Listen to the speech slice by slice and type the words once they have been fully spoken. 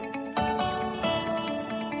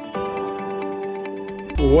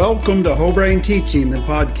Welcome to Whole Brain Teaching, the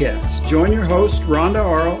podcast. Join your hosts, Rhonda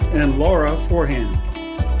Arlt and Laura Forehand.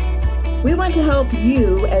 We want to help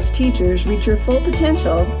you as teachers reach your full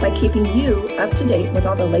potential by keeping you up to date with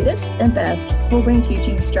all the latest and best whole brain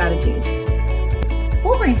teaching strategies.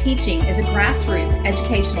 Whole Brain Teaching is a grassroots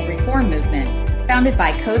educational reform movement founded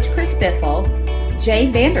by Coach Chris Biffle, Jay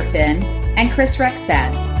Vanderfin, and Chris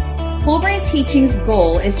Rekstad. Whole Brain Teaching's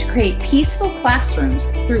goal is to create peaceful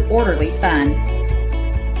classrooms through orderly fun.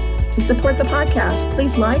 To support the podcast,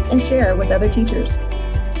 please like and share with other teachers.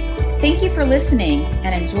 Thank you for listening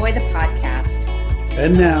and enjoy the podcast.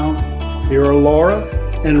 And now, here are Laura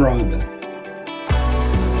and Rhonda.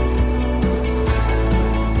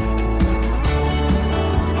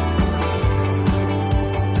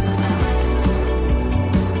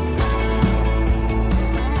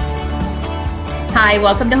 Hi,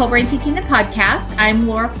 welcome to Whole Brain Teaching, the podcast. I'm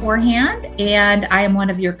Laura Forehand, and I am one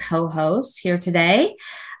of your co-hosts here today.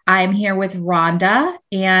 I'm here with Rhonda,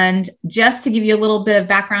 and just to give you a little bit of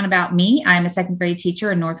background about me, I'm a second grade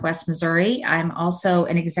teacher in Northwest Missouri. I'm also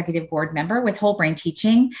an executive board member with Whole Brain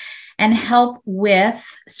Teaching and help with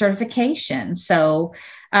certification. So,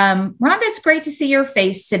 Rhonda, it's great to see your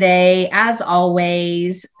face today, as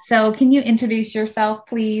always. So can you introduce yourself,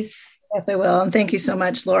 please? Yes, I will. And thank you so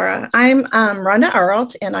much, Laura. I'm Rhonda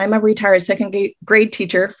Arlt, and I'm a retired second grade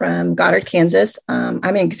teacher from Goddard, Kansas. I'm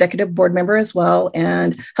an executive board member as well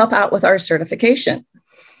and help out with our certification.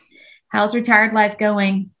 How's retired life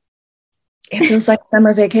going? It feels like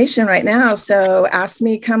summer vacation right now. So ask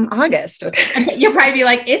me come August. Okay. You'll probably be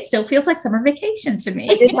like, it still feels like summer vacation to me.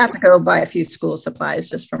 I did have to go buy a few school supplies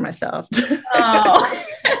just for myself. Oh,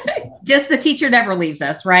 just the teacher never leaves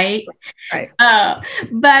us, right? Right.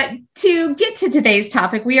 But to get to today's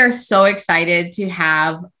topic, we are so excited to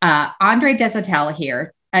have Andre Desautels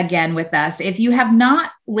here again with us. If you have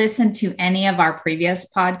not listened to any of our previous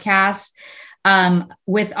podcasts,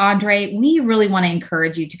 with Andre, we really want to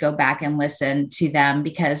encourage you to go back and listen to them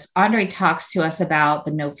because Andre talks to us about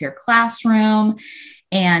the No Fear Classroom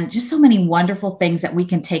and just so many wonderful things that we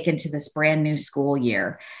can take into this brand new school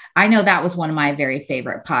year. I know that was one of my very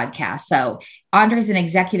favorite podcasts. So Andre's an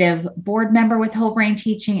executive board member with Whole Brain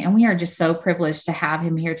Teaching, and we are just so privileged to have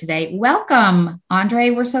him here today. Welcome,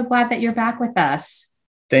 Andre. We're so glad that you're back with us.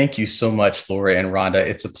 Thank you so much, Laura and Rhonda.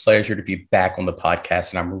 It's a pleasure to be back on the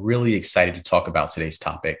podcast, and I'm really excited to talk about today's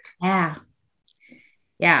topic.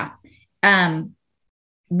 Yeah.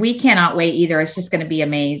 We cannot wait either. It's just going to be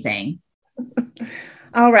amazing.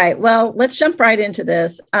 All right. Well, let's jump right into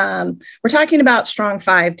this. We're talking about Strong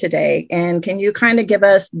Five today. And can you kind of give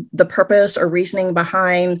us the purpose or reasoning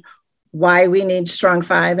behind why we need Strong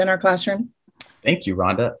Five in our classroom? Thank you,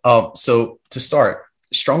 Rhonda. So to start,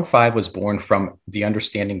 Strong Five was born from the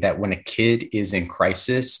understanding that when a kid is in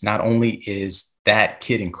crisis, not only is that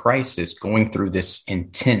kid in crisis going through this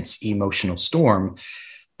intense emotional storm,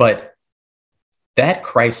 but that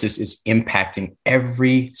crisis is impacting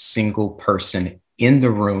every single person in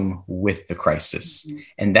the room with the crisis. Mm-hmm.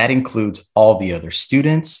 And that includes all the other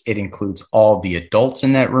students. It includes all the adults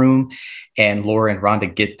in that room. And Laura and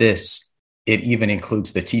Rhonda, get this, it even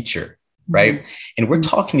includes the teacher, right? Mm-hmm. And we're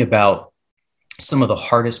talking about some of the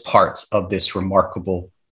hardest parts of this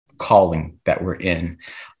remarkable calling that we're in.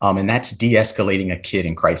 And that's de-escalating a kid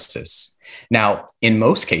in crisis. Now, in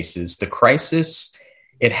most cases, the crisis,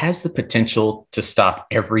 it has the potential to stop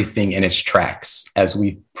everything in its tracks, as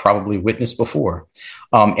we've probably witnessed before.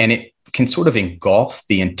 And it can sort of engulf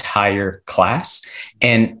the entire class,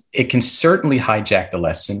 and it can certainly hijack the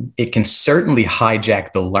lesson. It can certainly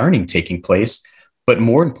hijack the learning taking place. But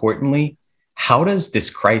more importantly, how does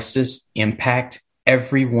this crisis impact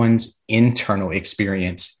everyone's internal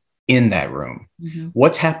experience in that room? Mm-hmm.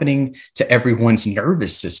 What's happening to everyone's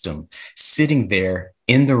nervous system sitting there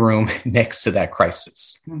in the room next to that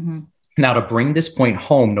crisis? Mm-hmm. Now, to bring this point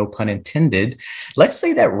home, no pun intended, let's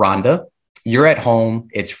say that Rhonda, you're at home,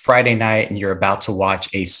 it's Friday night, and you're about to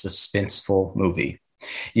watch a suspenseful movie.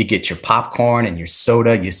 You get your popcorn and your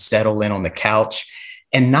soda, you settle in on the couch,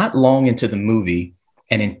 and not long into the movie,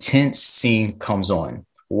 an intense scene comes on.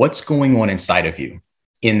 What's going on inside of you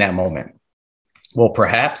in that moment? Well,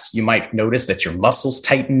 perhaps you might notice that your muscles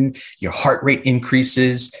tighten, your heart rate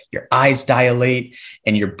increases, your eyes dilate,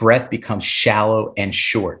 and your breath becomes shallow and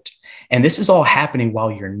short. And this is all happening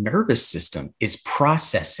while your nervous system is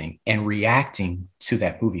processing and reacting to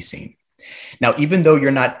that movie scene. Now, even though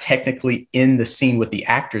you're not technically in the scene with the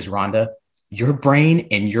actors, Rhonda, your brain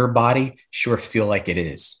and your body sure feel like it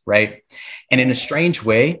is, right? And in a strange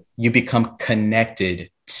way, you become connected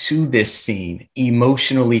to this scene,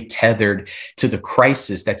 emotionally tethered to the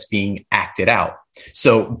crisis that's being acted out.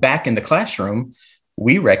 So back in the classroom,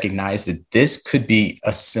 we recognize that this could be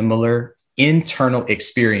a similar internal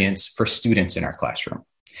experience for students in our classroom,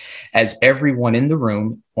 as everyone in the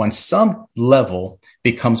room on some level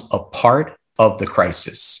becomes a part of the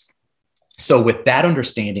crisis. So with that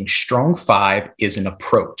understanding, Strong 5 is an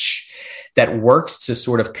approach that works to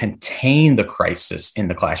sort of contain the crisis in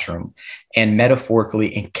the classroom and metaphorically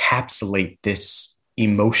encapsulate this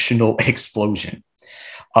emotional explosion.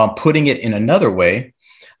 Putting it in another way,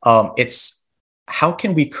 it's how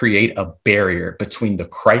can we create a barrier between the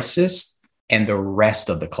crisis and the rest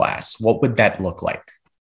of the class? What would that look like?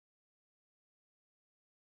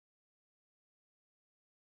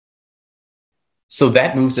 So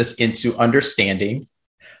that moves us into understanding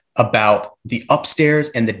about the upstairs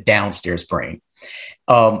and the downstairs brain.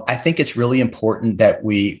 I think it's really important that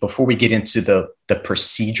before we get into the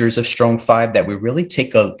procedures of Strong 5, that we really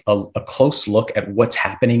take a close look at what's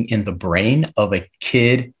happening in the brain of a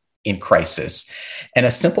kid in crisis. And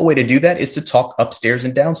a simple way to do that is to talk upstairs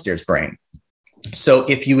and downstairs brain. So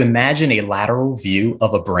if you imagine a lateral view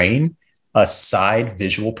of a brain, a side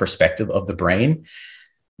visual perspective of the brain,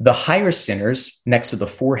 the higher centers next to the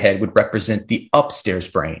forehead would represent the upstairs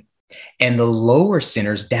brain, and the lower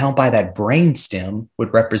centers down by that brain stem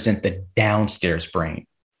would represent the downstairs brain.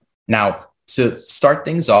 Now, to start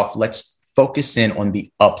things off, let's focus in on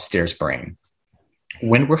the upstairs brain.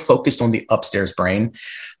 When we're focused on the upstairs brain,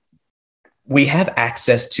 we have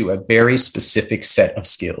access to a very specific set of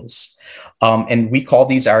skills. And we call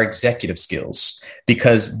these our executive skills,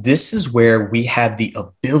 because this is where we have the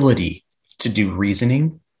ability to do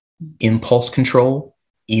reasoning, impulse control,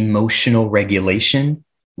 emotional regulation,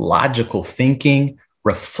 logical thinking,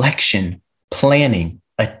 reflection, planning,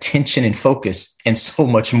 attention and focus, and so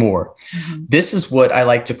much more. Mm-hmm. This is what I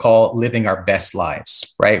like to call living our best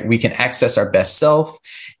lives, right? We can access our best self.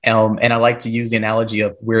 And I like to use the analogy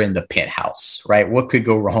of we're in the penthouse, right? What could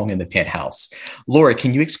go wrong in the penthouse? Laura,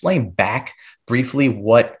 can you explain back briefly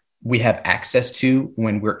what we have access to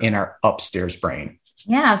when we're in our upstairs brain?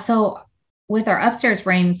 Yeah. So with our upstairs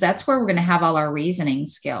brains, that's where we're going to have all our reasoning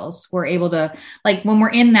skills. We're able to, like, when we're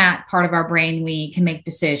in that part of our brain, we can make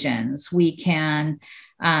decisions. We can,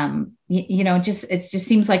 it just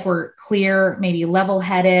seems like we're clear, maybe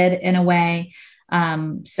level-headed in a way.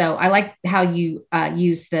 So I like how you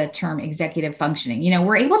use the term executive functioning.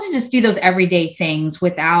 We're able to just do those everyday things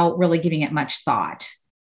without really giving it much thought.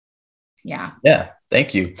 Yeah. Yeah.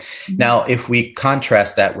 Thank you. Mm-hmm. Now, if we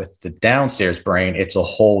contrast that with the downstairs brain, it's a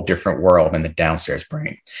whole different world in the downstairs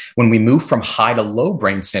brain. When we move from high to low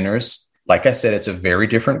brain centers, like I said, it's a very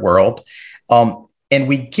different world. And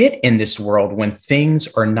we get in this world when things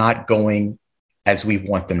are not going as we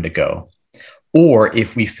want them to go, or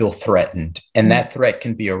if we feel threatened. And that threat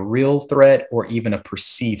can be a real threat or even a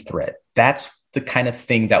perceived threat. That's the kind of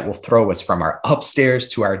thing that will throw us from our upstairs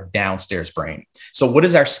to our downstairs brain. So what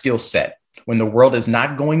is our skill set? When the world is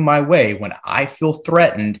not going my way, when I feel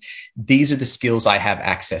threatened, these are the skills I have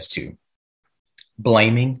access to: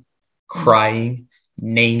 blaming, crying,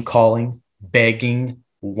 name calling, begging,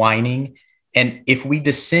 whining. And if we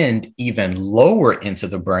descend even lower into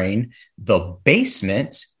the brain, the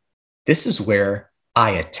basement, this is where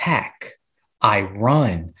I attack, I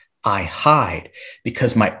run, I hide,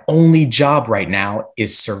 because my only job right now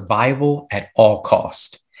is survival at all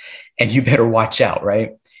cost. And you better watch out,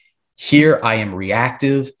 right? Here I am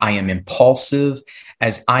reactive, I am impulsive,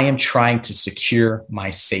 as I am trying to secure my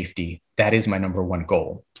safety. That is my number one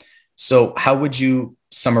goal. So how would you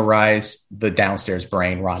summarize the downstairs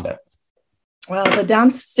brain, Rhonda? Well, the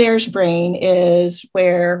downstairs brain is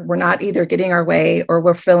where we're not either getting our way or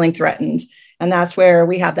we're feeling threatened. And that's where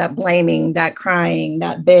we have that blaming, that crying,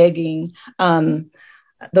 that begging,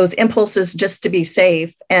 those impulses just to be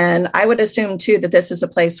safe. And I would assume, too, that this is a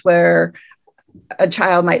place where a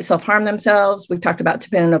child might self-harm themselves. We've talked about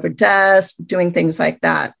tipping over desks, doing things like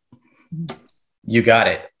that. You got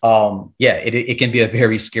it. It can be a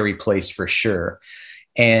very scary place for sure.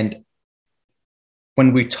 And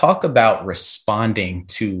when we talk about responding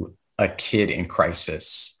to a kid in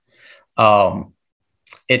crisis,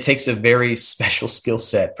 it takes a very special skill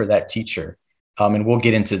set for that teacher. And we'll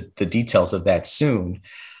get into the details of that soon.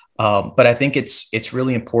 But I think it's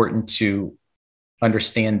really important to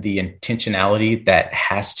understand the intentionality that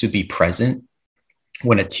has to be present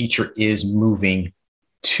when a teacher is moving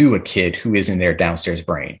to a kid who is in their downstairs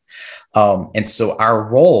brain. And so our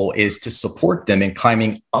role is to support them in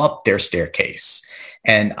climbing up their staircase.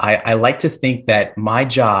 And I like to think that my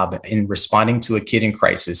job in responding to a kid in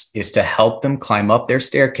crisis is to help them climb up their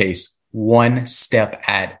staircase one step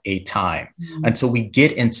at a time until we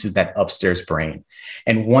get into that upstairs brain.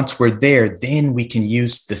 And once we're there, then we can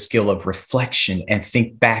use the skill of reflection and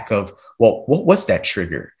think back of, well, what was that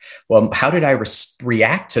trigger? Well, how did I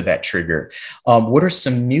react to that trigger? What are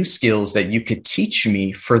some new skills that you could teach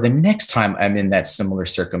me for the next time I'm in that similar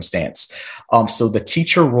circumstance? So the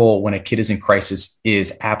teacher role when a kid is in crisis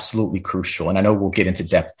is absolutely crucial. And I know we'll get into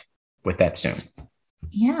depth with that soon.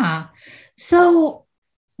 Yeah. So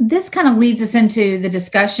this kind of leads us into the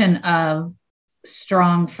discussion of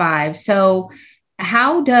Strong Five. So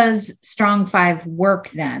how does Strong Five work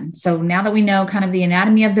then? So now that we know kind of the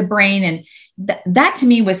anatomy of the brain, and that to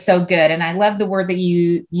me was so good. And I love the word that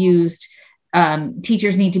you used.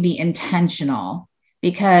 Teachers need to be intentional,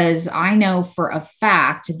 because I know for a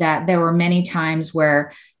fact that there were many times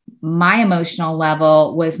where my emotional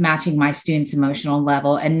level was matching my students' emotional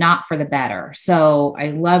level, and not for the better. So I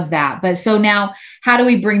love that. But so now, how do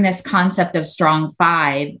we bring this concept of Strong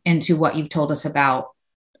Five into what you've told us about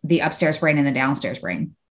the upstairs brain and the downstairs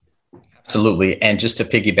brain? Absolutely. And just to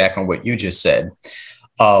piggyback on what you just said,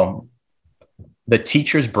 the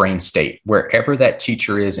teacher's brain state, wherever that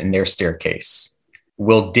teacher is in their staircase,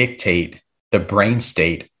 will dictate the brain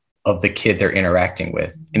state of the kid they're interacting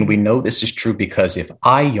with. And we know this is true because if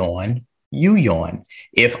I yawn, you yawn.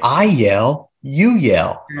 If I yell, you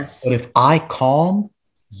yell. Yes. But if I calm,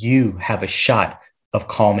 you have a shot of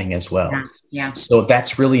calming as well. Yeah. So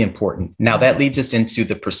that's really important. Now that leads us into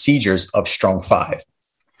the procedures of Strong Five.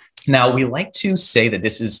 Now we like to say that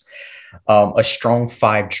this is a Strong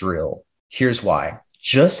Five drill. Here's why.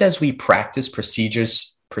 Just as we practice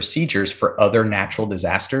procedures for other natural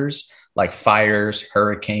disasters, like fires,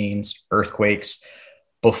 hurricanes, earthquakes,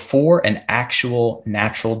 before an actual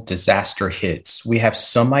natural disaster hits, we have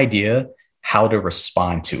some idea how to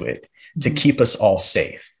respond to it to keep us all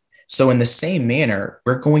safe. So in the same manner,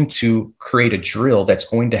 we're going to create a drill that's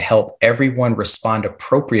going to help everyone respond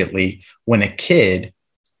appropriately when a kid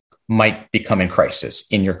might become in crisis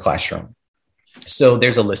in your classroom. So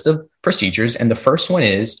there's a list of procedures. And the first one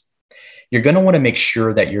is, you're going to want to make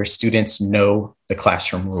sure that your students know the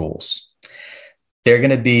classroom rules. They're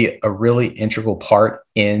going to be a really integral part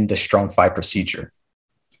in the Strong Five procedure,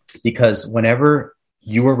 because whenever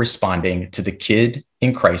you are responding to the kid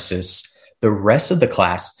in crisis, the rest of the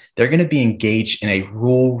class, they're going to be engaged in a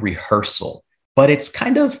rule rehearsal, but it's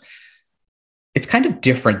kind of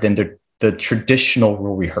different than the traditional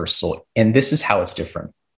rule rehearsal. And this is how it's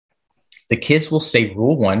different. The kids will say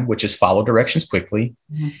rule 1, which is follow directions quickly.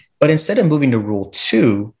 Mm-hmm. But instead of moving to rule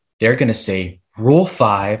 2, they're going to say rule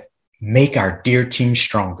 5, make our dear team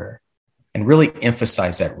stronger, and really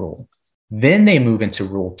emphasize that rule. Then they move into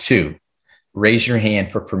rule 2, raise your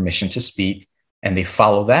hand for permission to speak. And they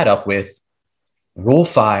follow that up with rule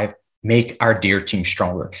 5, make our dear team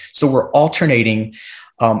stronger. So we're alternating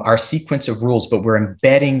our sequence of rules, but we're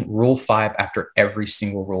embedding rule 5 after every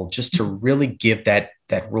single rule, just to really give that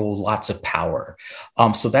rule lots of power.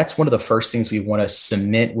 So that's one of the first things we want to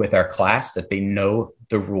cement with our class, that they know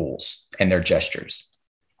the rules and their gestures.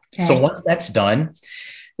 Okay. So once that's done,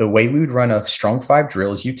 the way we would run a Strong Five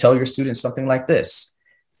drill is you tell your students something like this: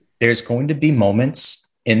 there's going to be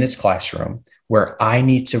moments in this classroom where I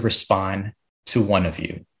need to respond to one of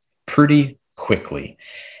you pretty quickly.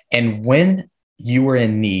 And when you are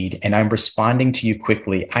in need and I'm responding to you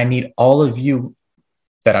quickly, I need all of you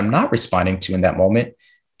that I'm not responding to in that moment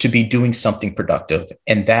to be doing something productive.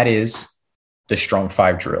 And that is the Strong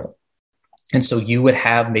Five drill. And so you would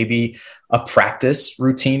have maybe a practice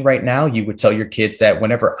routine right now. You would tell your kids that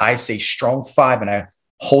whenever I say Strong Five and I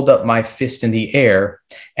hold up my fist in the air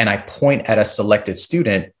and I point at a selected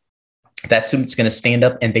student, that student's going to stand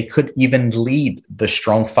up, and they could even lead the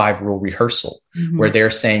Strong Five rule rehearsal, where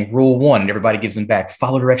they're saying rule 1 and everybody gives them back,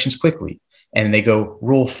 follow directions quickly. And they go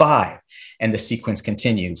rule 5 and the sequence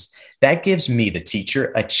continues. That gives me, the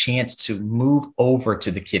teacher, a chance to move over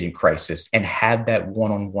to the kid in crisis and have that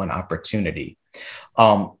one-on-one opportunity.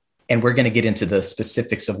 And we're going to get into the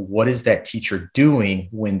specifics of what is that teacher doing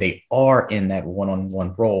when they are in that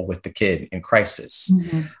one-on-one role with the kid in crisis,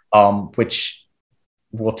 which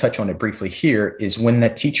we'll touch on it briefly here, is when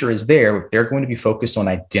that teacher is there, they're going to be focused on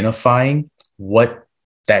identifying what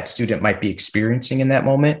that student might be experiencing in that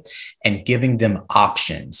moment and giving them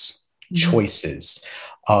options, choices.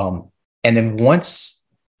 And then once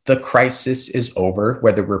the crisis is over,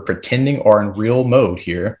 whether we're pretending or in real mode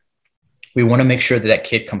here, we want to make sure that that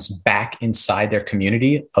kid comes back inside their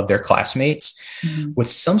community of their classmates with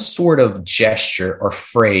some sort of gesture or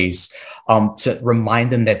phrase to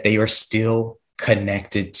remind them that they are still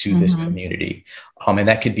connected to this community. And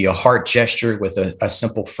that could be a heart gesture with a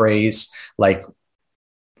simple phrase like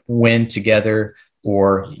 "win together"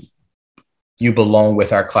 or "you belong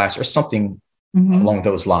with our class," or something along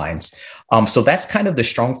those lines. So that's kind of the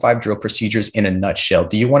Strong Five drill procedures in a nutshell.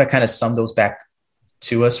 Do you want to kind of sum those back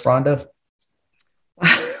to us, Rhonda?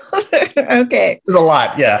 Okay. It's a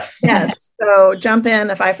lot. Yeah. Yes. So jump in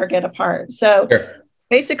if I forget a part. So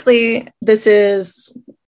basically, this is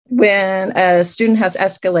when a student has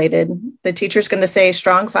escalated, the teacher's going to say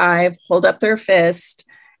Strong Five, hold up their fist,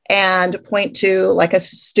 and point to like a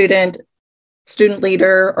student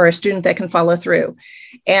leader or a student that can follow through.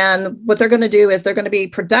 And what they're going to do is they're going to be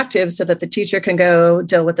productive so that the teacher can go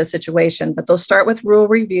deal with the situation. But they'll start with rule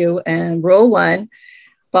review and rule 1,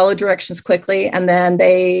 follow directions quickly. And then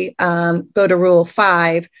they go to rule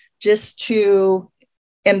 5 just to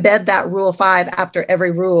embed that rule 5 after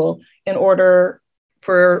every rule in order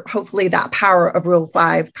for hopefully that power of rule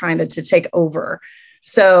 5 kind of to take over.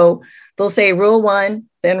 So they'll say rule 1,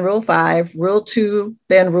 then rule 5, rule 2,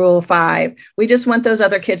 then rule 5. We just want those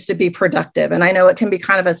other kids to be productive. And I know it can be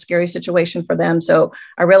kind of a scary situation for them. So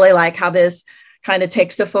I really like how this kind of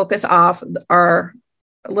takes the focus off our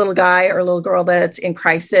little guy or little girl that's in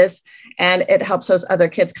crisis. And it helps those other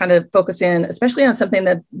kids kind of focus in, especially on something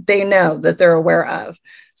that they know that they're aware of.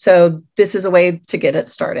 So this is a way to get it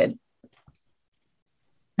started.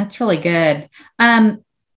 That's really good.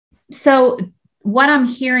 So what I'm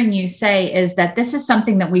hearing you say is that this is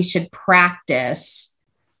something that we should practice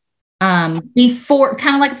before,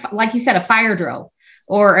 kind of like you said, a fire drill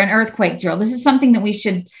or an earthquake drill. This is something that we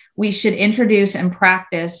should introduce and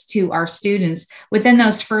practice to our students within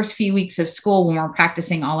those first few weeks of school when we're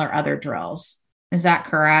practicing all our other drills. Is that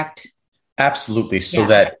correct? Absolutely. So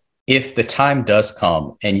that if the time does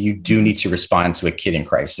come and you do need to respond to a kid in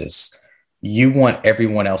crisis, you want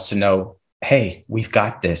everyone else to know, hey, we've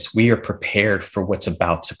got this. We are prepared for what's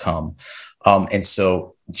about to come. And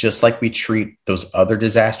so just like we treat those other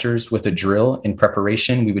disasters with a drill in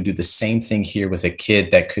preparation, we would do the same thing here with a kid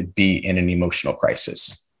that could be in an emotional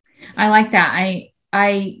crisis. I like that.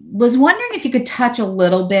 I was wondering if you could touch a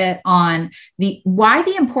little bit on why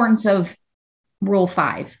the importance of rule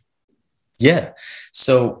 5. Yeah.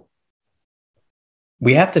 So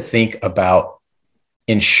we have to think about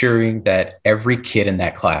ensuring that every kid in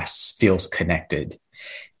that class feels connected.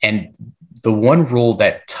 And the one rule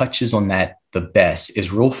that touches on that the best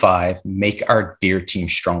is rule 5, make our dear team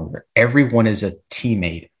stronger. Everyone is a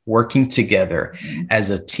teammate working together as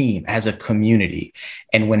a team, as a community.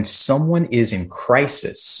 And when someone is in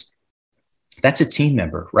crisis, that's a team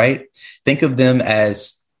member, right? Think of them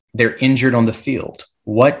as they're injured on the field.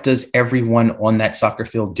 What does everyone on that soccer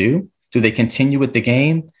field do? Do they continue with the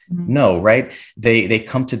game? No, right? They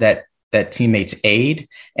come to that teammate's aid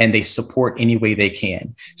and they support any way they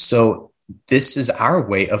can. So this is our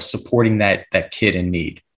way of supporting that kid in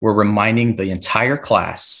need. We're reminding the entire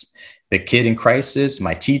class, the kid in crisis,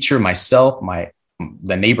 my teacher, myself,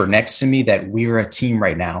 the neighbor next to me, that we're a team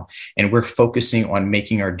right now. And we're focusing on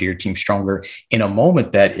making our dear team stronger in a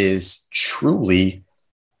moment that is truly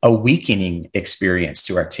a weakening experience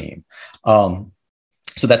to our team.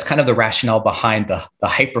 So that's kind of the rationale behind the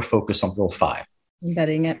hyper focus on rule 5.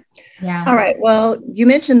 Embedding it. Yeah. All right. Well, you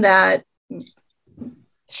mentioned that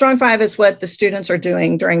Strong 5 is what the students are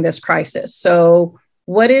doing during this crisis. So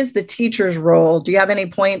what is the teacher's role? Do you have any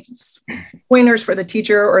pointers for the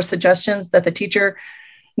teacher or suggestions that the teacher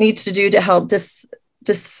needs to do to help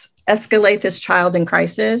escalate this child in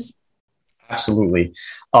crisis? Absolutely.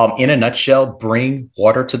 In a nutshell, bring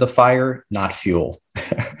water to the fire, not fuel.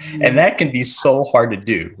 And that can be so hard to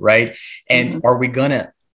do, right? And are we going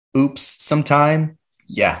to oops sometime?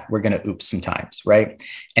 Yeah, we're going to oops sometimes, right?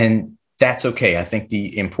 And that's okay. I think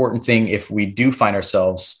the important thing, if we do find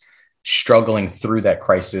ourselves struggling through that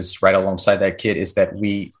crisis right alongside that kid, is that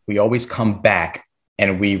we always come back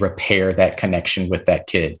and we repair that connection with that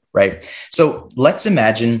kid, right? So let's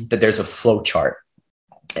imagine that there's a flow chart.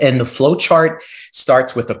 And the flow chart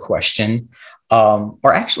starts with a question,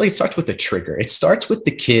 or actually it starts with a trigger. It starts with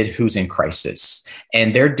the kid who's in crisis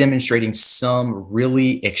and they're demonstrating some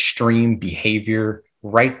really extreme behavior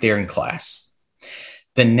right there in class.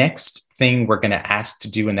 The next thing we're going to ask to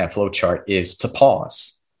do in that flow chart is to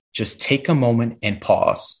pause. Just take a moment and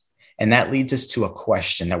pause. And that leads us to a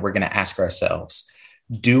question that we're going to ask ourselves.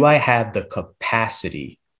 Do I have the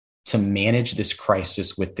capacity to manage this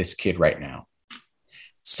crisis with this kid right now?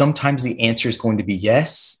 Sometimes the answer is going to be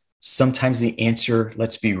yes. Sometimes the answer,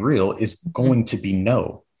 let's be real, is going to be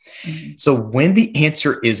no. So when the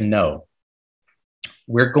answer is no,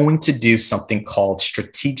 we're going to do something called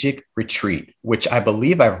strategic retreat, which I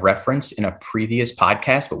believe I've referenced in a previous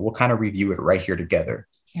podcast, but we'll kind of review it right here together.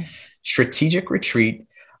 Yeah. Strategic retreat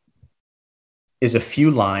is a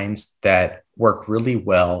few lines that work really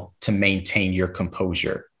well to maintain your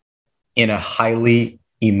composure. in a highly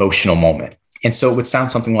emotional moment. And so it would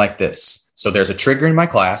sound something like this. So there's a trigger in my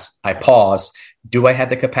class. I pause. Do I have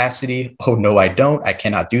the capacity? Oh, no, I don't. I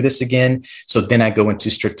cannot do this again. So then I go into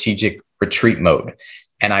strategic retreat mode.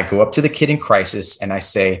 And I go up to the kid in crisis and I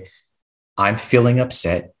say, I'm feeling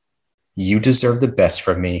upset. You deserve the best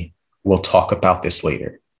from me. We'll talk about this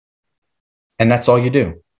later. And that's all you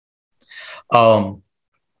do. Now,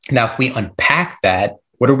 if we unpack that,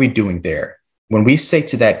 what are we doing there? When we say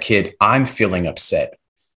to that kid, I'm feeling upset,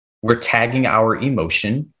 we're tagging our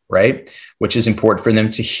emotion, right? Which is important for them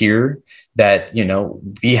to hear that,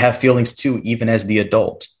 we have feelings too, even as the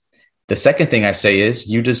adult. The second thing I say is,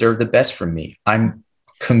 you deserve the best from me. I'm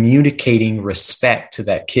communicating respect to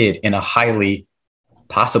that kid in a highly,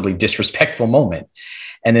 possibly disrespectful moment.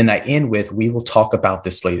 And then I end with, we will talk about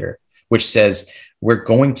this later, which says, we're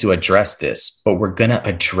going to address this, but we're going to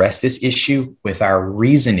address this issue with our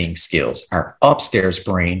reasoning skills, our upstairs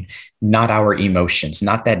brain, not our emotions,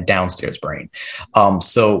 not that downstairs brain.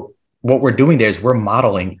 So what we're doing there is we're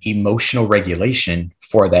modeling emotional regulation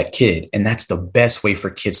for that kid. And that's the best way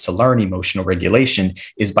for kids to learn emotional regulation,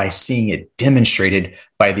 is by seeing it demonstrated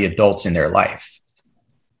by the adults in their life.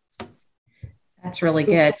 That's really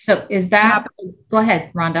good. So go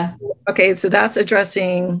ahead, Rhonda. Okay. So that's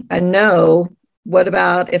addressing a no. What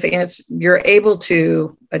about if you're able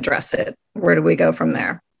to address it? Where do we go from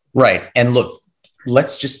there? Right. And look,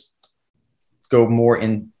 let's just go more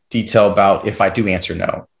in detail about if I do answer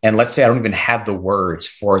no. And let's say I don't even have the words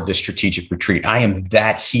for the strategic retreat. I am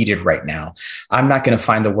that heated right now. I'm not going to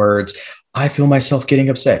find the words. I feel myself getting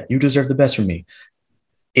upset. You deserve the best from me.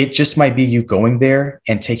 It just might be you going there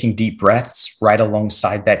and taking deep breaths right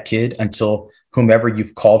alongside that kid until whomever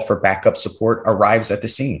you've called for backup support arrives at the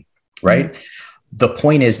scene, right? Mm-hmm. The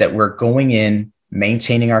point is that we're going in,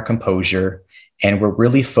 maintaining our composure, and we're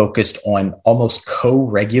really focused on almost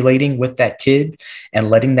co-regulating with that kid and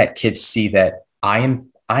letting that kid see that I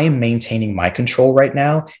am maintaining my control right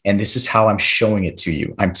now. And this is how I'm showing it to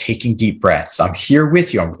you. I'm taking deep breaths. I'm here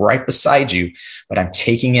with you. I'm right beside you, but I'm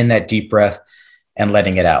taking in that deep breath and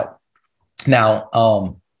letting it out.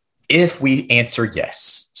 Now, if we answer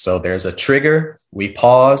yes, so there's a trigger, we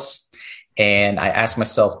pause, and I ask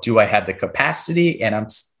myself, do I have the capacity? And I'm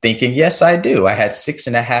thinking, yes, I do. I had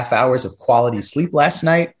 6.5 hours of quality sleep last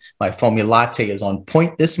night. My foamy latte is on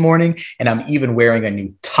point this morning, and I'm even wearing a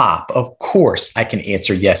new top. Of course, I can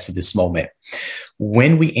answer yes to this moment.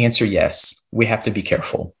 When we answer yes, we have to be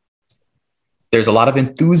careful. There's a lot of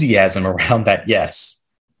enthusiasm around that yes,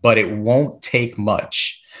 but it won't take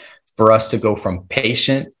much for us to go from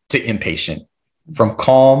patient to impatient, from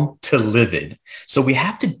calm to livid. So we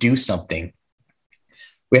have to do something.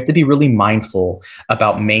 We have to be really mindful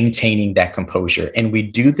about maintaining that composure. And we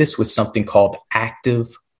do this with something called active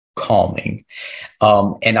calming.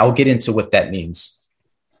 And I'll get into what that means.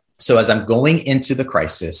 So as I'm going into the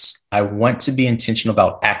crisis, I want to be intentional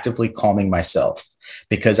about actively calming myself,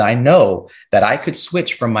 because I know that I could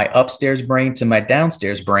switch from my upstairs brain to my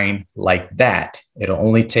downstairs brain like that. It'll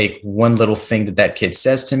only take one little thing that kid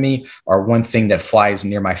says to me, or one thing that flies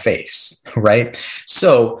near my face, right?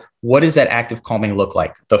 So what does that active calming look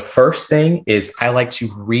like? The first thing is I like to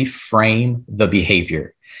reframe the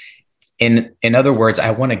behavior. In other words,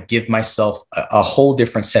 I want to give myself a whole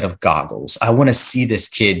different set of goggles. I want to see this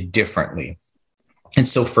kid differently. And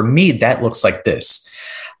so for me, that looks like this.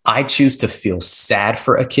 I choose to feel sad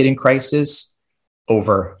for a kid in crisis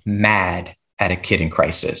over mad at a kid in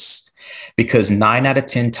crisis, because 9 out of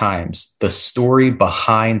 10 times, the story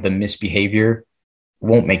behind the misbehavior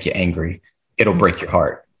won't make you angry. It'll break your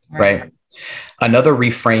heart, right? Another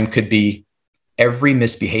reframe could be, every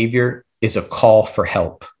misbehavior is a call for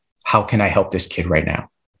help. How can I help this kid right now?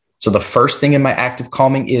 So the first thing in my active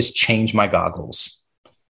calming is change my goggles.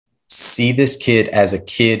 See this kid as a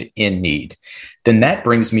kid in need. Then that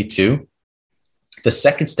brings me to the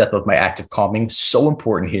second step of my active calming. So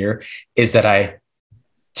important here is that I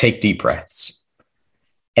take deep breaths.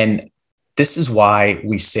 And this is why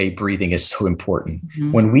we say breathing is so important.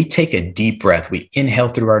 Mm-hmm. When we take a deep breath, we inhale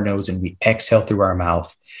through our nose and we exhale through our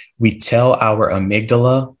mouth. We tell our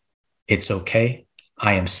amygdala, it's okay.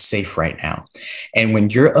 I am safe right now. And when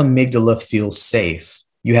your amygdala feels safe,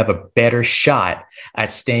 you have a better shot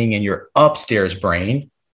at staying in your upstairs brain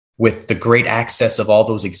with the great access of all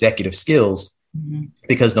those executive skills. Mm-hmm.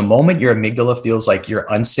 Because the moment your amygdala feels like you're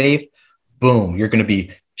unsafe, boom, you're going to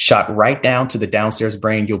be shot right down to the downstairs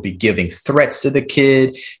brain. You'll be giving threats to the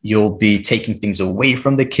kid. You'll be taking things away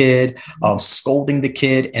from the kid, scolding the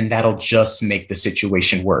kid, and that'll just make the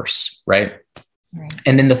situation worse, right? Right.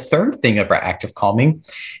 And then the third thing of our active calming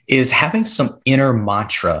is having some inner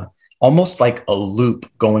mantra almost like a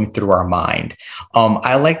loop going through our mind.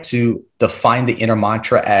 I like to define the inner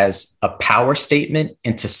mantra as a power statement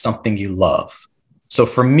into something you love. So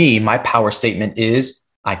for me, my power statement is,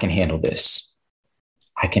 I can handle this.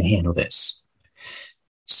 I can handle this.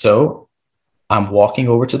 So I'm walking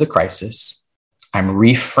over to the crisis. I'm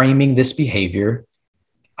reframing this behavior.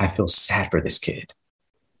 I feel sad for this kid.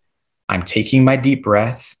 I'm taking my deep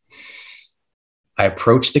breath. I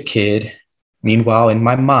approach the kid. Meanwhile, in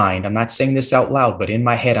my mind, I'm not saying this out loud, but in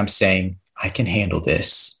my head, I'm saying, I can handle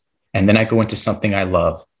this. And then I go into something I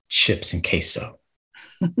love, chips and queso.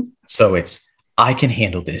 So it's, I can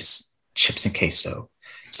handle this, chips and queso.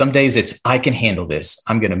 Some days it's, I can handle this.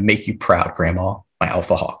 I'm going to make you proud, Grandma, my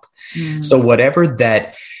alpha hawk. So whatever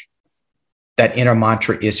that inner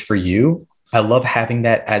mantra is for you, I love having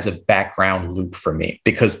that as a background loop for me,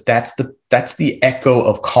 because that's the echo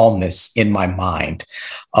of calmness in my mind.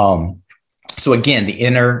 So again, the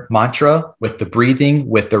inner mantra with the breathing,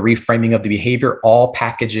 with the reframing of the behavior, all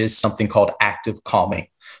packages something called active calming.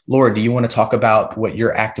 Laura, do you want to talk about what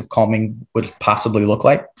your active calming would possibly look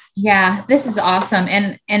like? Yeah, this is awesome.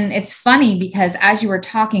 And it's funny because as you were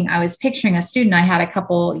talking, I was picturing a student I had a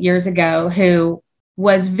couple years ago who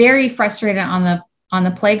was very frustrated on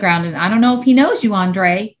the playground. And I don't know if he knows you,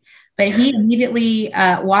 Andre, but he immediately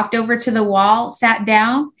walked over to the wall, sat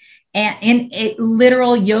down, and in a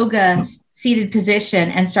literal yoga seated position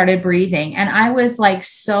and started breathing. And I was like,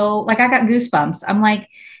 I got goosebumps. I'm like,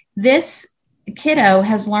 this kiddo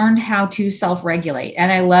has learned how to self-regulate.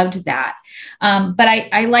 And I loved that. But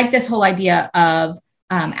I like this whole idea of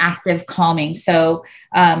active calming. So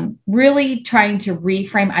really trying to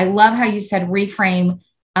reframe. I love how you said reframe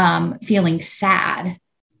feeling sad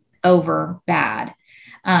over bad.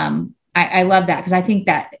 I love that because I think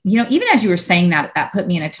that, even as you were saying that put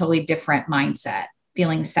me in a totally different mindset,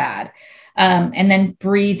 feeling sad. And then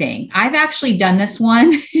breathing. I've actually done this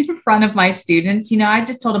one in front of my students. I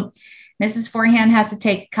just told them, Mrs. Forehand has to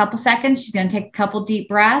take a couple seconds. She's going to take a couple deep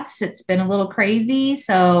breaths. It's been a little crazy.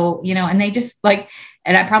 So, and they just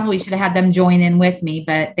and I probably should have had them join in with me,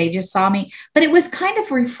 but they just saw me. But it was kind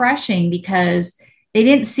of refreshing because they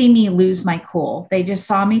didn't see me lose my cool. They just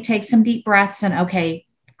saw me take some deep breaths and, okay,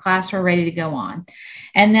 class, we're ready to go on.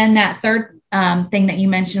 And then that third thing that you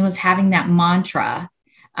mentioned was having that mantra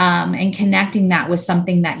and connecting that with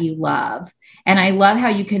something that you love. And I love how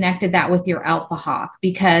you connected that with your alpha hawk,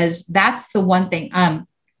 because that's the one thing.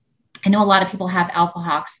 I know a lot of people have alpha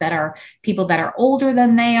hawks that are people that are older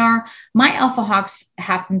than they are. My alpha hawks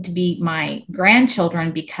happen to be my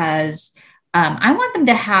grandchildren because I want them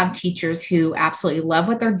to have teachers who absolutely love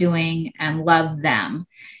what they're doing and love them.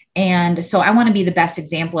 And so I want to be the best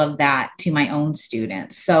example of that to my own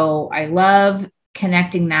students. So I love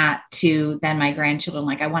connecting that to then my grandchildren.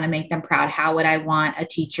 Like, I want to make them proud. How would I want a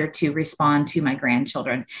teacher to respond to my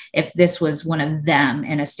grandchildren if this was one of them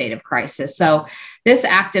in a state of crisis? So this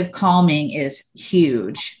active calming is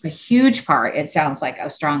huge, a huge part. It sounds like a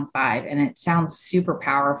strong 5, and it sounds super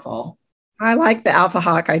powerful. I like the alpha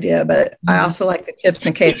hawk idea, but I also like the chips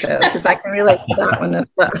and queso because I can relate to that one as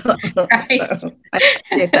well. Right. So I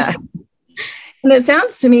appreciate that. And it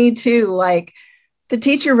sounds to me too, like the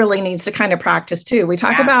teacher really needs to kind of practice too. We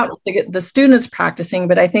talk about the students practicing,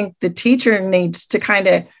 but I think the teacher needs to kind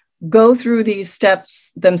of go through these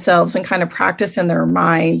steps themselves and kind of practice in their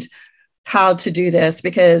mind how to do this,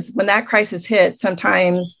 because when that crisis hits,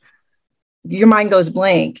 sometimes your mind goes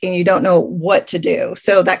blank and you don't know what to do.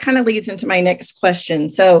 So that kind of leads into my next question.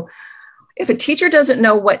 So if a teacher doesn't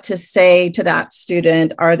know what to say to that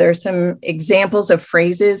student, are there some examples of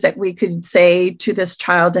phrases that we could say to this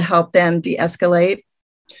child to help them de-escalate?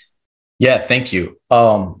 Yeah, thank you.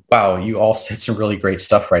 Wow, you all said some really great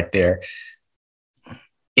stuff right there.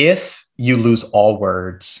 If you lose all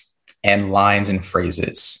words and lines and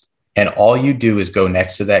phrases, and all you do is go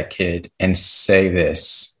next to that kid and say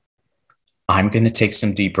this, I'm going to take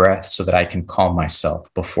some deep breaths so that I can calm myself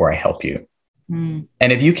before I help you. And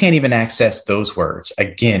if you can't even access those words,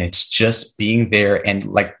 again, it's just being there. And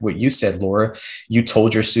like what you said, Laura, you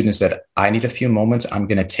told your students that I need a few moments. I'm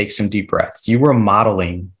going to take some deep breaths. You were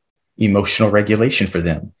modeling emotional regulation for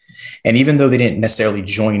them. And even though they didn't necessarily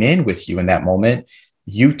join in with you in that moment,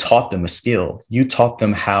 you taught them a skill. You taught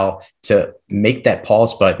them how to make that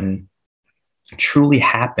pause button truly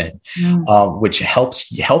happen, which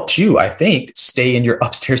helped you, I think, stay in your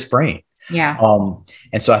upstairs brain. Yeah.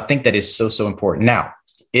 And so I think that is so, so important. Now,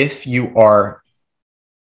 if you are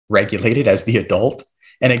regulated as the adult,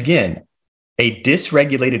 and again, a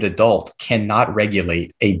dysregulated adult cannot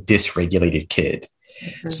regulate a dysregulated kid.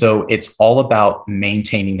 Mm-hmm. So it's all about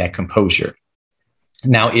maintaining that composure.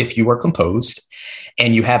 Now, if you are composed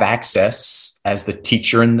and you have access as the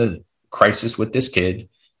teacher in the crisis with this kid,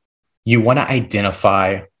 you want to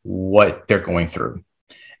identify what they're going through.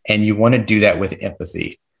 And you want to do that with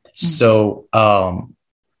empathy. So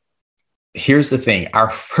here's the thing. Our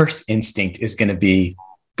first instinct is going to be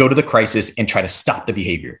go to the crisis and try to stop the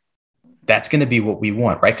behavior. That's going to be what we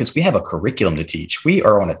want, right? Because we have a curriculum to teach. We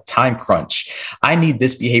are on a time crunch. I need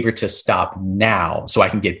this behavior to stop now so I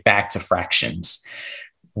can get back to fractions.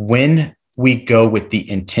 When we go with the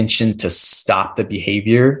intention to stop the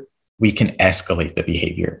behavior, we can escalate the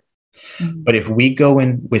behavior. But if we go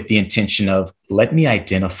in with the intention of, let me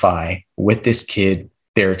identify with this kid,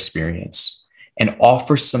 their experience, and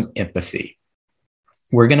offer some empathy,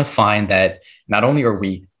 we're going to find that not only are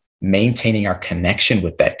we maintaining our connection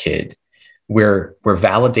with that kid, we're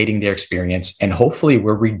validating their experience, and hopefully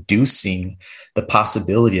we're reducing the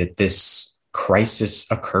possibility that this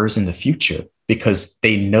crisis occurs in the future, because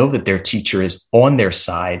they know that their teacher is on their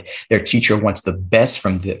side. Their teacher wants the best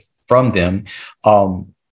from them.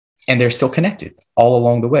 And they're still connected all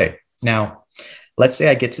along the way. Now, let's say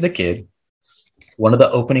I get to the kid. One of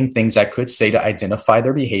the opening things I could say to identify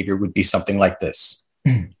their behavior would be something like this.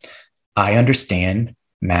 I understand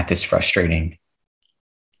math is frustrating.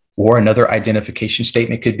 Or another identification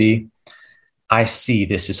statement could be, I see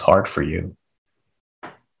this is hard for you.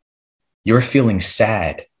 You're feeling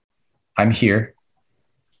sad. I'm here.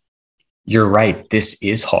 You're right. This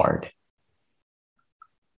is hard.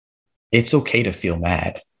 It's okay to feel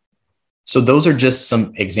mad. So those are just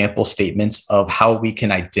some example statements of how we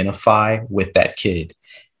can identify with that kid.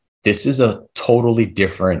 This is a totally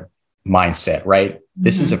different mindset, right?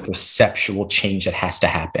 This is a perceptual change that has to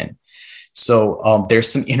happen. So there's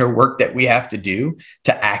some inner work that we have to do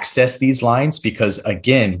to access these lines, because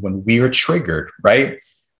again, when we are triggered, right,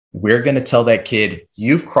 we're going to tell that kid,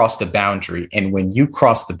 you've crossed a boundary. And when you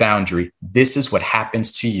cross the boundary, this is what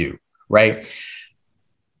happens to you, right?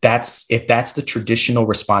 If that's the traditional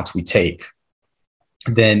response we take,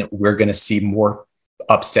 then we're going to see more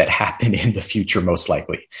upset happen in the future, most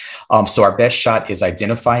likely. So our best shot is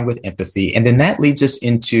identifying with empathy. And then that leads us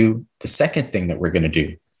into the second thing that we're going to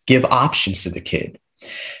do, give options to the kid.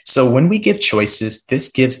 So when we give choices,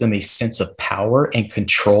 this gives them a sense of power and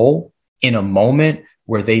control in a moment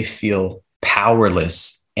where they feel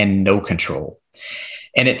powerless and no control.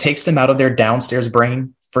 And it takes them out of their downstairs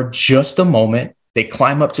brain for just a moment. They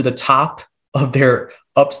climb up to the top of their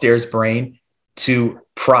upstairs brain to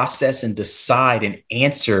process and decide and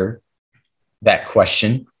answer that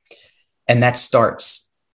question. And that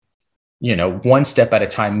starts, one step at a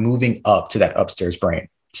time, moving up to that upstairs brain.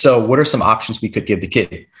 So what are some options we could give the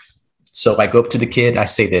kid? So if I go up to the kid, I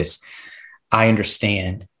say this, I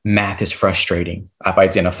understand math is frustrating. I've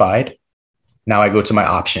identified. Now I go to my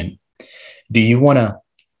option. Do you want to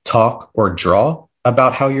talk or draw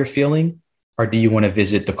about how you're feeling? Or do you want to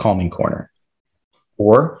visit the calming corner?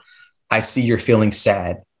 Or I see you're feeling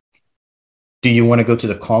sad. Do you want to go to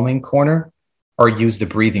the calming corner or use the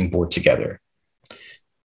breathing board together?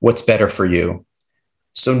 What's better for you?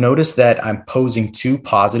 So notice that I'm posing two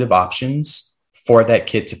positive options for that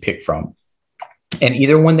kid to pick from. And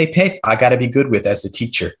either one they pick, I got to be good with as the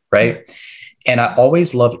teacher, right? And I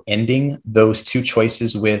always love ending those two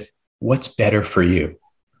choices with what's better for you.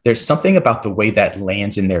 There's something about the way that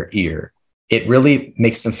lands in their ear. It really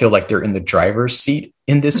makes them feel like they're in the driver's seat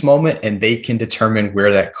in this moment, and they can determine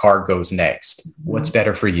where that car goes next. What's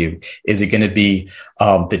better for you? Is it going to be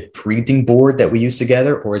the breathing board that we use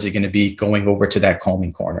together, or is it going to be going over to that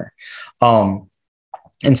calming corner? And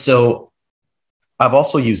so I've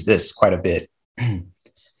also used this quite a bit.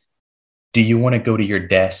 Do you want to go to your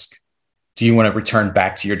desk? Do you want to return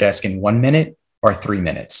back to your desk in 1 minute or 3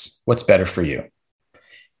 minutes? What's better for you?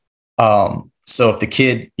 So if the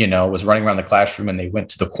kid, was running around the classroom and they went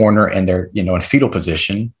to the corner and they're, in fetal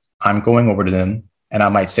position, I'm going over to them and I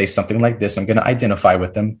might say something like this. I'm going to identify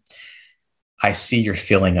with them. I see you're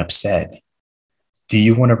feeling upset. Do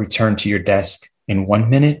you want to return to your desk in 1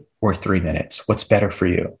 minute or 3 minutes? What's better for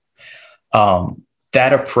you?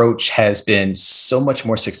 That approach has been so much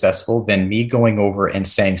more successful than me going over and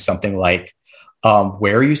saying something like,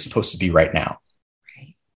 where are you supposed to be right now?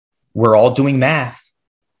 We're all doing math.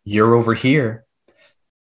 You're over here.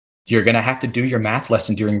 You're going to have to do your math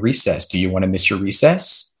lesson during recess. Do you want to miss your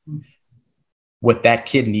recess? What that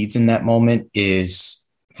kid needs in that moment is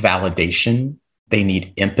validation. They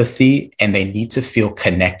need empathy, and they need to feel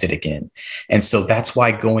connected again. And so that's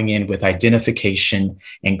why going in with identification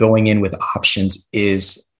and going in with options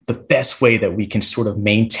is the best way that we can sort of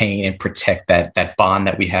maintain and protect that bond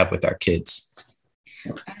that we have with our kids.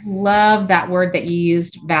 I love that word that you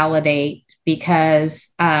used, validate,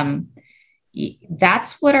 because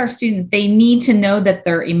that's what our students, they need to know that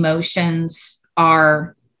their emotions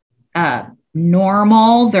are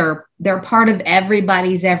normal. They're part of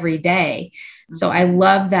everybody's every day. So I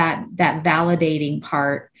love that validating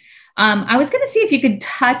part. I was going to see if you could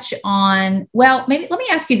touch on, well, maybe let me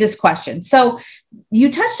ask you this question. So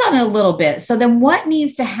you touched on it a little bit. So then what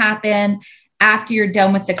needs to happen after you're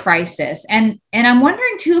done with the crisis? And I'm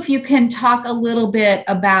wondering too, if you can talk a little bit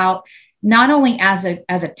about not only as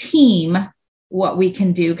a team, what we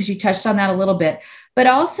can do, because you touched on that a little bit, but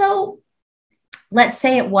also let's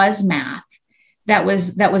say it was math that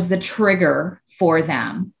was the trigger for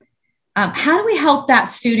them. How do we help that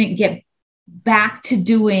student get back to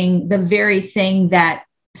doing the very thing that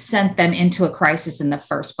sent them into a crisis in the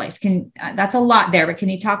first place? That's a lot there, but can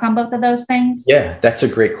you talk on both of those things? Yeah, that's a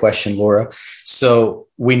great question, Laura. So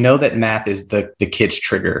we know that math is the kid's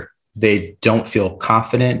trigger. They don't feel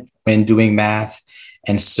confident when doing math.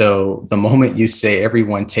 And so the moment you say,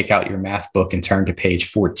 everyone take out your math book and turn to page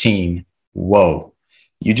 14, whoa,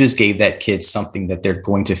 you just gave that kid something that they're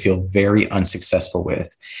going to feel very unsuccessful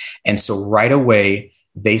with. And so right away,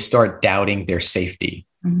 they start doubting their safety.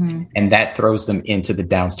 Mm-hmm. And that throws them into the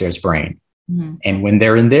downstairs brain. Mm-hmm. And when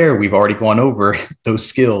they're in there, we've already gone over those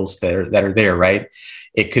skills that are there, right?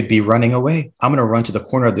 It could be running away. I'm going to run to the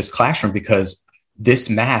corner of this classroom because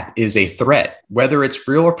this math is a threat, whether it's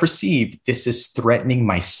real or perceived. This is threatening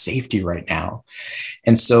my safety right now.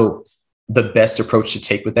 And so the best approach to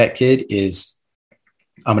take with that kid is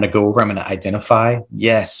I'm going to identify,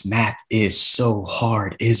 yes, math is so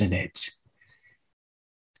hard, isn't it?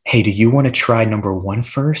 Hey, do you want to try number 1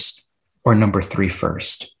 first or number 3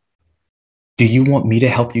 first? Do you want me to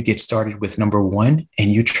help you get started with number 1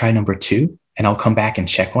 and you try number 2 and I'll come back and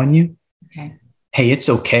check on you? Okay. Hey, it's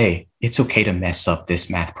okay. It's okay to mess up this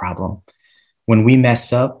math problem. When we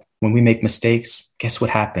mess up, when we make mistakes, guess what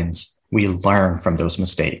happens? We learn from those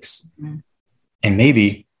mistakes. Mm-hmm. And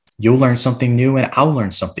maybe you'll learn something new and I'll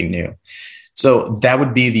learn something new. So that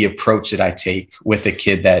would be the approach that I take with a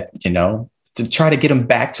kid that, to try to get them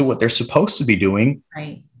back to what they're supposed to be doing,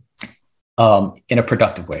 right, in a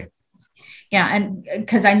productive way. Yeah. And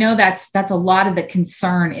because I know that's a lot of the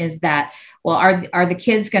concern is that, well, are the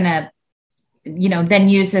kids going to, then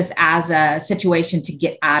use this as a situation to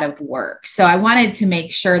get out of work? So I wanted to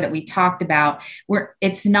make sure that we talked about where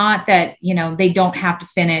it's not that, they don't have to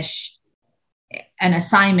finish an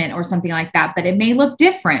assignment or something like that, but it may look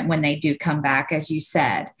different when they do come back, as you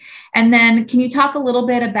said. And then can you talk a little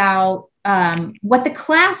bit about what the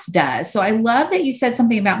class does? So I love that you said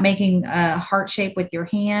something about making a heart shape with your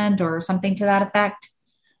hand or something to that effect.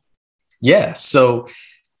 Yeah. So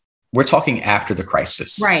we're talking after the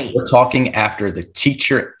crisis, right? We're talking after the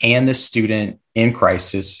teacher and the student in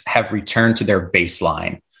crisis have returned to their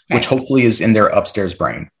baseline, okay, which hopefully is in their upstairs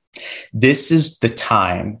brain. This is the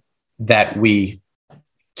time that we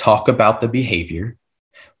talk about the behavior.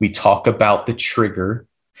 We talk about the trigger.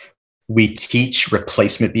 We teach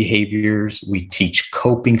replacement behaviors. We teach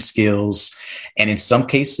coping skills. And in some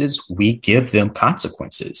cases, we give them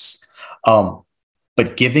consequences.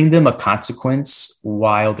 But giving them a consequence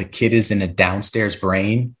while the kid is in a downstairs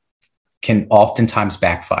brain can oftentimes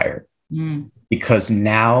backfire because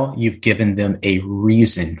now you've given them a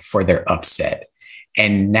reason for their upset.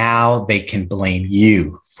 And now they can blame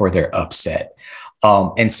you for their upset.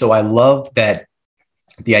 And so I love that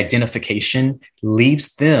the identification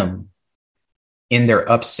leaves them in their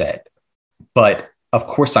upset. But of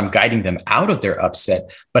course, I'm guiding them out of their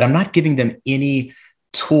upset, but I'm not giving them any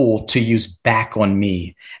tool to use back on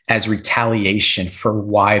me as retaliation for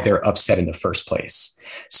why they're upset in the first place.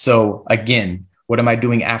 So again, what am I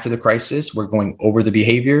doing after the crisis? We're going over the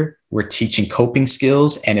behavior. We're teaching coping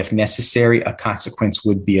skills. And if necessary, a consequence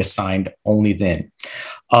would be assigned only then.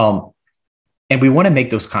 And we want to make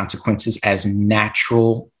those consequences as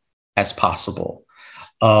natural as possible.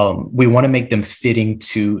 We want to make them fitting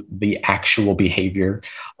to the actual behavior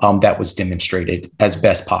that was demonstrated as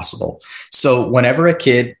best possible. So whenever a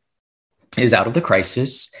kid is out of the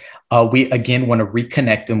crisis, we again want to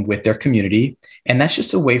reconnect them with their community. And that's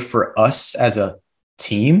just a way for us as a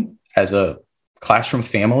team, as a classroom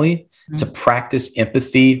family, to practice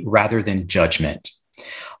empathy rather than judgment.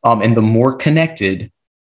 And the more connected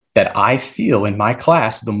that I feel in my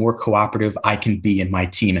class, the more cooperative I can be in my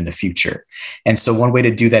team in the future. And so one way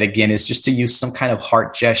to do that again is just to use some kind of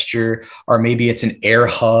heart gesture, or maybe it's an air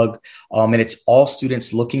hug. And it's all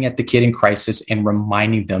students looking at the kid in crisis and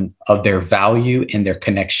reminding them of their value and their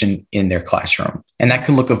connection in their classroom. And that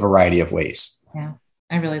can look a variety of ways. Yeah,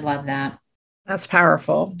 I really love that. That's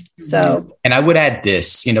powerful. So, and I would add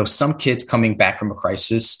this, some kids coming back from a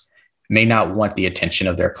crisis may not want the attention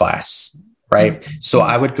of their class. right? So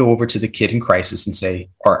I would go over to the kid in crisis and say,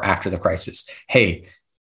 or after the crisis, hey,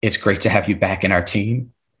 it's great to have you back in our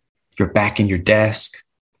team. You're back in your desk.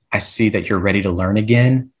 I see that you're ready to learn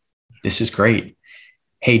again. This is great.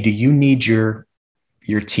 Hey, do you need your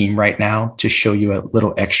team right now to show you a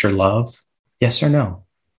little extra love? Yes or no?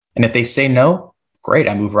 And if they say no, great.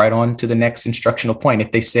 I move right on to the next instructional point.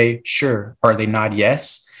 If they say sure, or they nod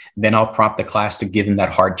yes, then I'll prompt the class to give them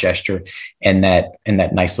that hard gesture and that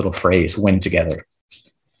nice little phrase, win together.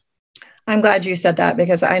 I'm glad you said that,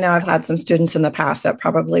 because I know I've had some students in the past that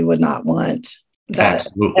probably would not want that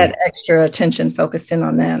extra attention focused in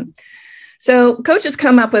on them. So Coach has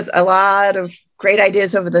come up with a lot of great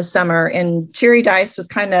ideas over the summer, and Cherry Dice was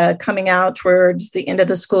kind of coming out towards the end of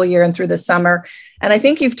the school year and through the summer. And I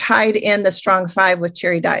think you've tied in the Strong Five with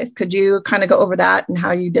Cherry Dice. Could you kind of go over that and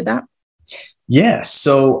how you did that? Yeah.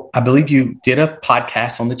 So I believe you did a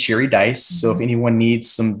podcast on the Cherry Dice. So if anyone needs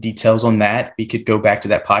some details on that, we could go back to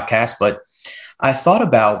that podcast. But I thought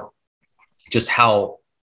about just how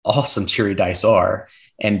awesome Cherry Dice are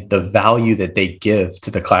and the value that they give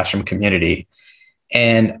to the classroom community.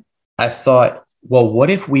 And I thought, well, what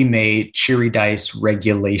if we made Cherry Dice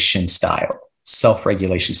regulation style,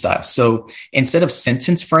 self-regulation style? So instead of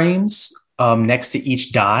sentence frames next to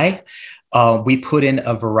each die, we put in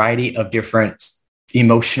a variety of different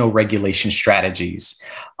emotional regulation strategies.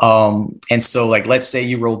 And so like, let's say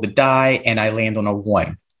you roll the die and I land on a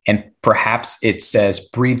 1, and perhaps it says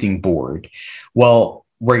breathing board. Well,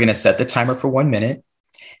 we're going to set the timer for 1 minute,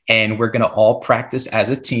 and we're going to all practice as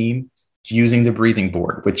a team using the breathing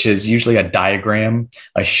board, which is usually a diagram,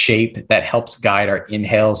 a shape that helps guide our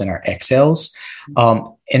inhales and our exhales.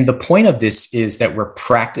 And the point of this is that we're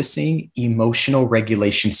practicing emotional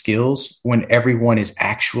regulation skills when everyone is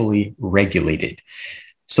actually regulated.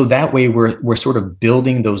 So that way we're sort of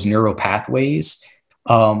building those neural pathways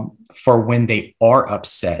for when they are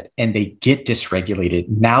upset and they get dysregulated.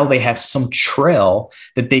 Now they have some trail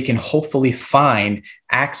that they can hopefully find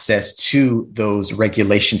access to those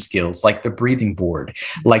regulation skills, like the breathing board,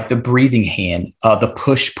 like the breathing hand, the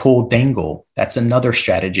push, pull, dangle. That's another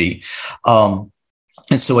strategy. And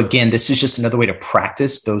so again, this is just another way to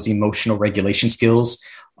practice those emotional regulation skills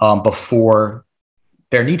before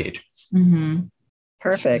they're needed. Mm-hmm.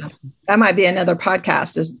 Perfect. That might be another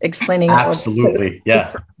podcast, is explaining. Absolutely.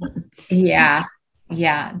 Yeah. Yeah.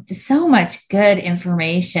 Yeah. So much good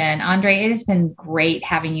information. Andre, it has been great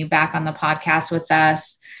having you back on the podcast with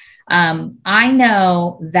us. I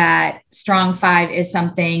know that Strong Five is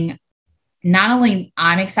something not only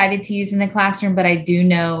I'm excited to use in the classroom, but I do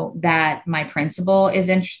know that my principal is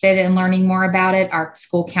interested in learning more about it. Our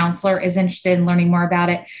school counselor is interested in learning more about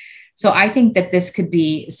it. So I think that this could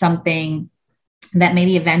be something that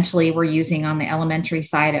maybe eventually we're using on the elementary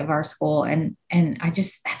side of our school. And I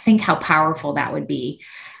just think how powerful that would be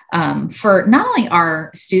for not only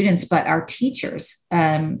our students, but our teachers,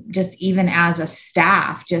 just even as a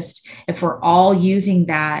staff, just if we're all using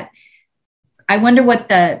that. I wonder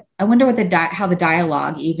how the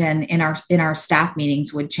dialogue even in our staff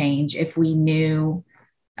meetings would change if we knew,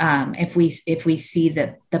 if we see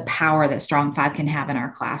the power that Strong Five can have in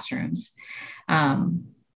our classrooms.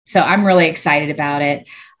 So I'm really excited about it.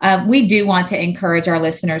 We do want to encourage our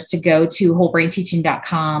listeners to go to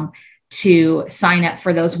wholebrainteaching.com to sign up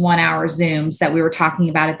for those 1-hour Zooms that we were talking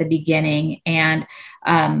about at the beginning. And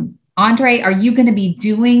Andre, are you going to be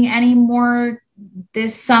doing any more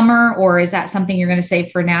this summer, or is that something you're going to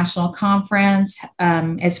save for national conference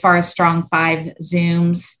as far as Strong Five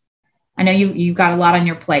Zooms? I know you've got a lot on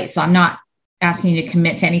your plate, so I'm not asking you to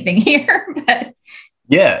commit to anything here, but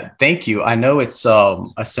yeah, thank you. I know it's a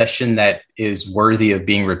session that is worthy of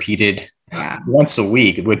being repeated once a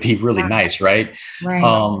week. It would be really nice, right?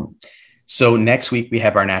 Right. So next week we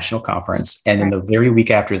have our national conference, and then the very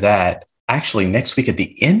week after that, actually next week at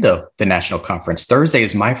the end of the national conference, Thursday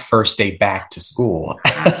is my first day back to school.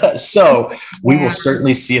 So we will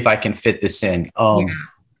certainly see if I can fit this in.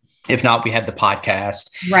 If not, we have the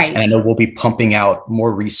podcast. Right. And I know we'll be pumping out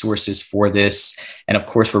more resources for this. And of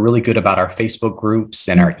course, we're really good about our Facebook groups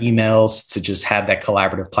and our emails to just have that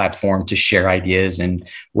collaborative platform to share ideas and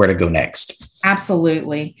where to go next.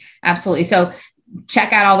 Absolutely. Absolutely. So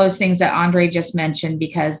check out all those things that Andre just mentioned,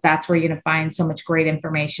 because that's where you're going to find so much great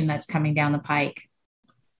information that's coming down the pike.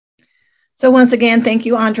 So once again, thank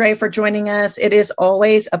you, Andre, for joining us. It is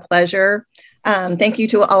always a pleasure. Thank you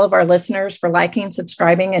to all of our listeners for liking,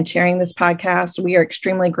 subscribing, and sharing this podcast. We are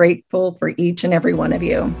extremely grateful for each and every one of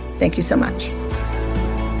you. Thank you so much.